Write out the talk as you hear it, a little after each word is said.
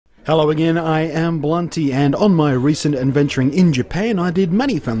Hello again, I am Blunty, and on my recent adventuring in Japan I did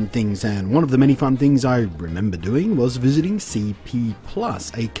many fun things, and one of the many fun things I remember doing was visiting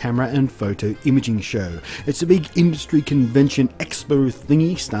CP+, a camera and photo imaging show. It's a big industry convention expo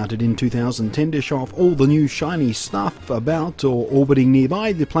thingy started in 2010 to show off all the new shiny stuff about or orbiting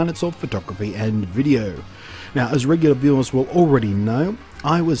nearby the planets of photography and video. Now, as regular viewers will already know,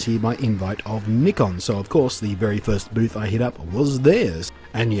 I was here by invite of Nikon, so of course the very first booth I hit up was theirs.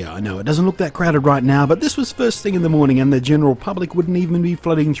 And yeah, I know it doesn't look that crowded right now, but this was first thing in the morning and the general public wouldn't even be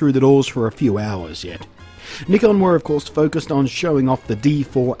flooding through the doors for a few hours yet. Nikon were of course focused on showing off the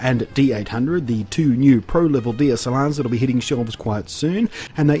D4 and D800, the two new pro-level DSLRs that'll be hitting shelves quite soon,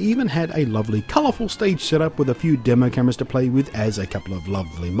 and they even had a lovely colourful stage set up with a few demo cameras to play with as a couple of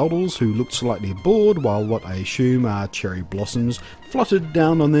lovely models who looked slightly bored while what I assume are cherry blossoms fluttered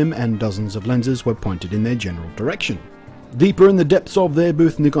down on them and dozens of lenses were pointed in their general direction. Deeper in the depths of their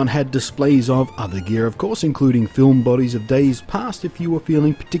booth, Nikon had displays of other gear of course, including film bodies of days past if you were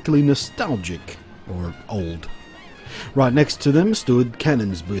feeling particularly nostalgic. Or old. Right next to them stood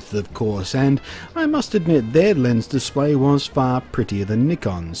Canon's booth of course, and I must admit their lens display was far prettier than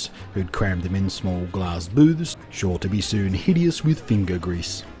Nikon's, who'd crammed them in small glass booths, sure to be soon hideous with finger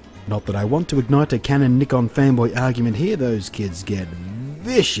grease. Not that I want to ignite a Canon-Nikon fanboy argument here, those kids get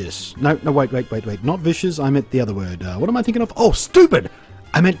vicious. No, wait, not vicious, I meant the other word. What am I thinking of? Oh, stupid!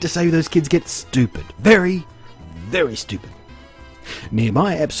 I meant to say those kids get stupid. Very, very stupid.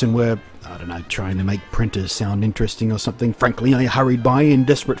 Nearby, Epson were, I don't know, trying to make printers sound interesting or something. Frankly, I hurried by in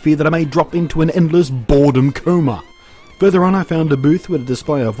desperate fear that I may drop into an endless boredom coma. Further on I found a booth with a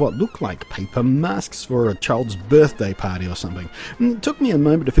display of what looked like paper masks for a child's birthday party or something. It took me a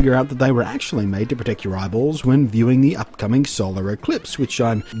moment to figure out that they were actually made to protect your eyeballs when viewing the upcoming solar eclipse, which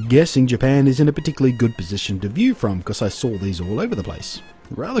I'm guessing Japan is in a particularly good position to view from, because I saw these all over the place.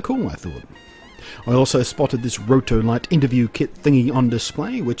 Rather cool, I thought. I also spotted this Rotolight interview kit thingy on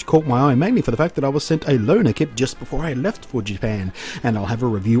display, which caught my eye mainly for the fact that I was sent a loaner kit just before I left for Japan, and I'll have a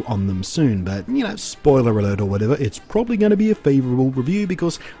review on them soon, but, you know, spoiler alert or whatever, it's probably going to be a favourable review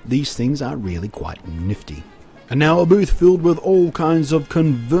because these things are really quite nifty. And now a booth filled with all kinds of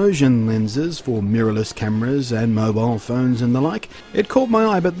conversion lenses for mirrorless cameras and mobile phones and the like. It caught my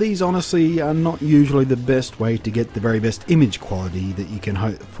eye, but these honestly are not usually the best way to get the very best image quality that you can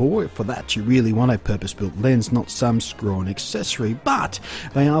hope for. For that you really want a purpose-built lens, not some screw-on accessory, but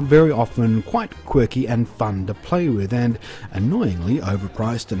they are very often quite quirky and fun to play with, and annoyingly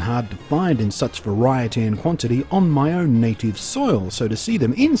overpriced and hard to find in such variety and quantity on my own native soil, so to see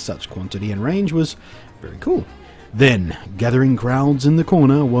them in such quantity and range was very cool. Then, gathering crowds in the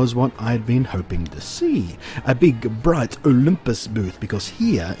corner was what I'd been hoping to see. A big, bright Olympus booth, because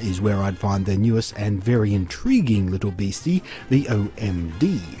here is where I'd find their newest and very intriguing little beastie, the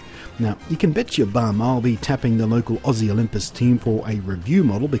OM-D. Now, you can bet your bum I'll be tapping the local Aussie Olympus team for a review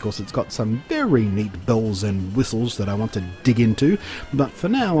model because it's got some very neat bells and whistles that I want to dig into, but for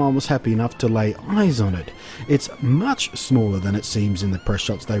now I was happy enough to lay eyes on it. It's much smaller than it seems in the press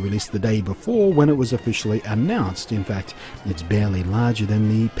shots they released the day before when it was officially announced. In fact, it's barely larger than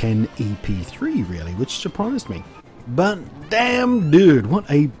the Pen EP3 really, which surprised me. But damn dude, what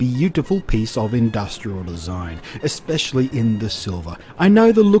a beautiful piece of industrial design, especially in the silver. I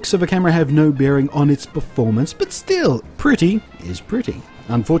know the looks of a camera have no bearing on its performance, but still, pretty is pretty.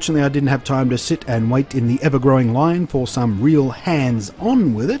 Unfortunately, I didn't have time to sit and wait in the ever-growing line for some real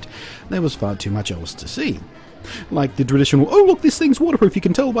hands-on with it. There was far too much else to see. Like the traditional, oh look, this thing's waterproof, you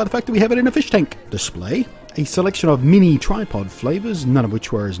can tell by the fact that we have it in a fish tank display. A selection of mini tripod flavours, none of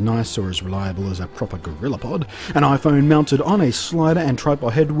which were as nice or as reliable as a proper GorillaPod. An iPhone mounted on a slider and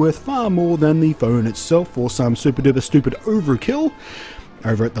tripod head worth far more than the phone itself for some super duper stupid overkill.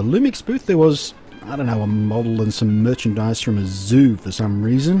 Over at the Lumix booth there was, I don't know, a model and some merchandise from a zoo for some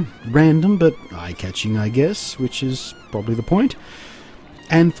reason. Random but eye-catching I guess, which is probably the point.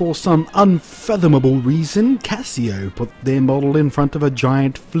 And for some unfathomable reason, Casio put their model in front of a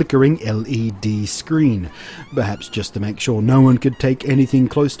giant flickering LED screen. Perhaps just to make sure no one could take anything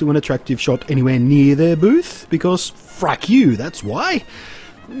close to an attractive shot anywhere near their booth, because frack you, that's why.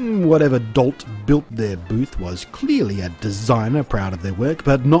 Whatever dolt built their booth was clearly a designer proud of their work,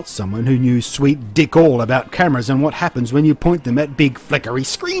 but not someone who knew sweet dick all about cameras and what happens when you point them at big flickery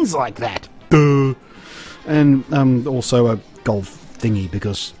screens like that. Duh. And also a golf thingy,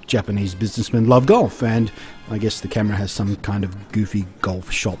 because Japanese businessmen love golf, and I guess the camera has some kind of goofy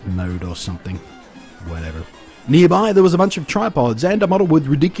golf shot mode or something. Whatever. Nearby there was a bunch of tripods and a model with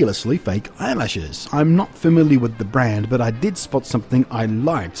ridiculously fake eyelashes. I'm not familiar with the brand, but I did spot something I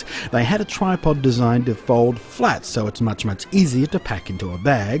liked. They had a tripod designed to fold flat, so it's much easier to pack into a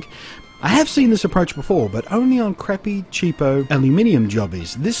bag. I have seen this approach before, but only on crappy, cheapo aluminium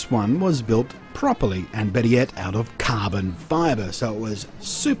jobbies. This one was built properly, and better yet, out of carbon fibre, so it was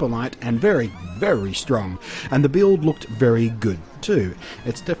super light and very strong. And the build looked very good too.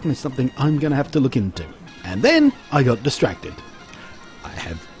 It's definitely something I'm going to have to look into. And then I got distracted. I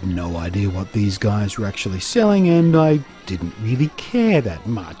have no idea what these guys were actually selling, and I didn't really care that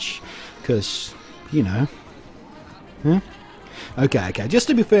much. Because, you know... Okay, just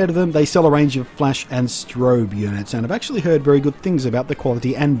to be fair to them, they sell a range of flash and strobe units, and I've actually heard very good things about the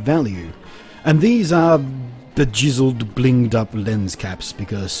quality and value. And these are bejizzled, blinged up lens caps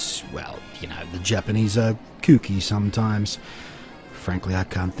because, well, you know, the Japanese are kooky sometimes. Frankly, I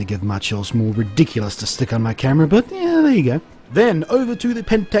can't think of much else more ridiculous to stick on my camera, but yeah, there you go. Then over to the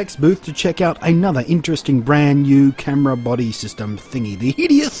Pentax booth to check out another interesting brand new camera body system thingy, the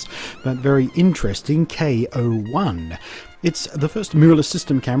hideous but very interesting K01. It's the first mirrorless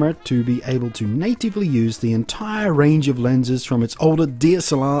system camera to be able to natively use the entire range of lenses from its older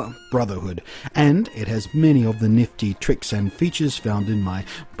DSLR brotherhood, and it has many of the nifty tricks and features found in my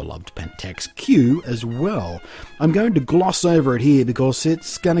beloved Pentax Q as well. I'm going to gloss over it here because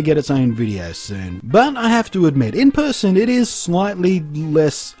it's going to get its own video soon, but I have to admit, in person it is slightly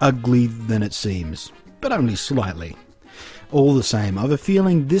less ugly than it seems, but only slightly. All the same, I have a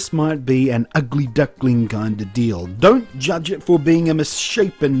feeling this might be an ugly duckling kind of deal. Don't judge it for being a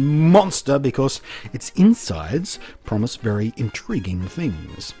misshapen monster because its insides promise very intriguing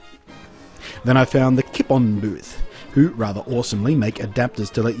things. Then I found the Kipon booth, who rather awesomely make adapters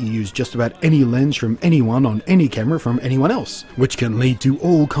to let you use just about any lens from anyone on any camera from anyone else, which can lead to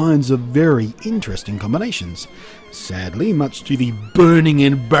all kinds of very interesting combinations. Sadly, much to the burning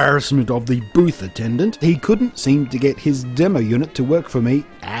embarrassment of the booth attendant, he couldn't seem to get his demo unit to work for me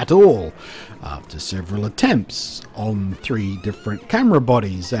at all, after several attempts on 3 different camera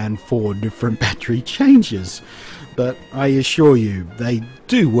bodies and 4 different battery changes. But I assure you, they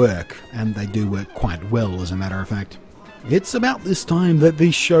do work, and they do work quite well as a matter of fact. It's about this time that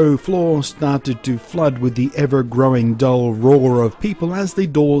the show floor started to flood with the ever-growing dull roar of people as the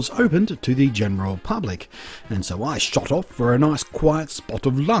doors opened to the general public, and so I shot off for a nice quiet spot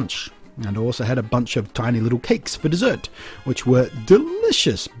of lunch, and also had a bunch of tiny little cakes for dessert, which were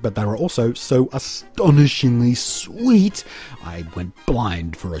delicious, but they were also so astonishingly sweet, I went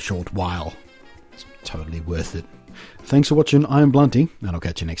blind for a short while. It's totally worth it. Thanks for watching, I'm Blunty, and I'll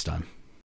catch you next time.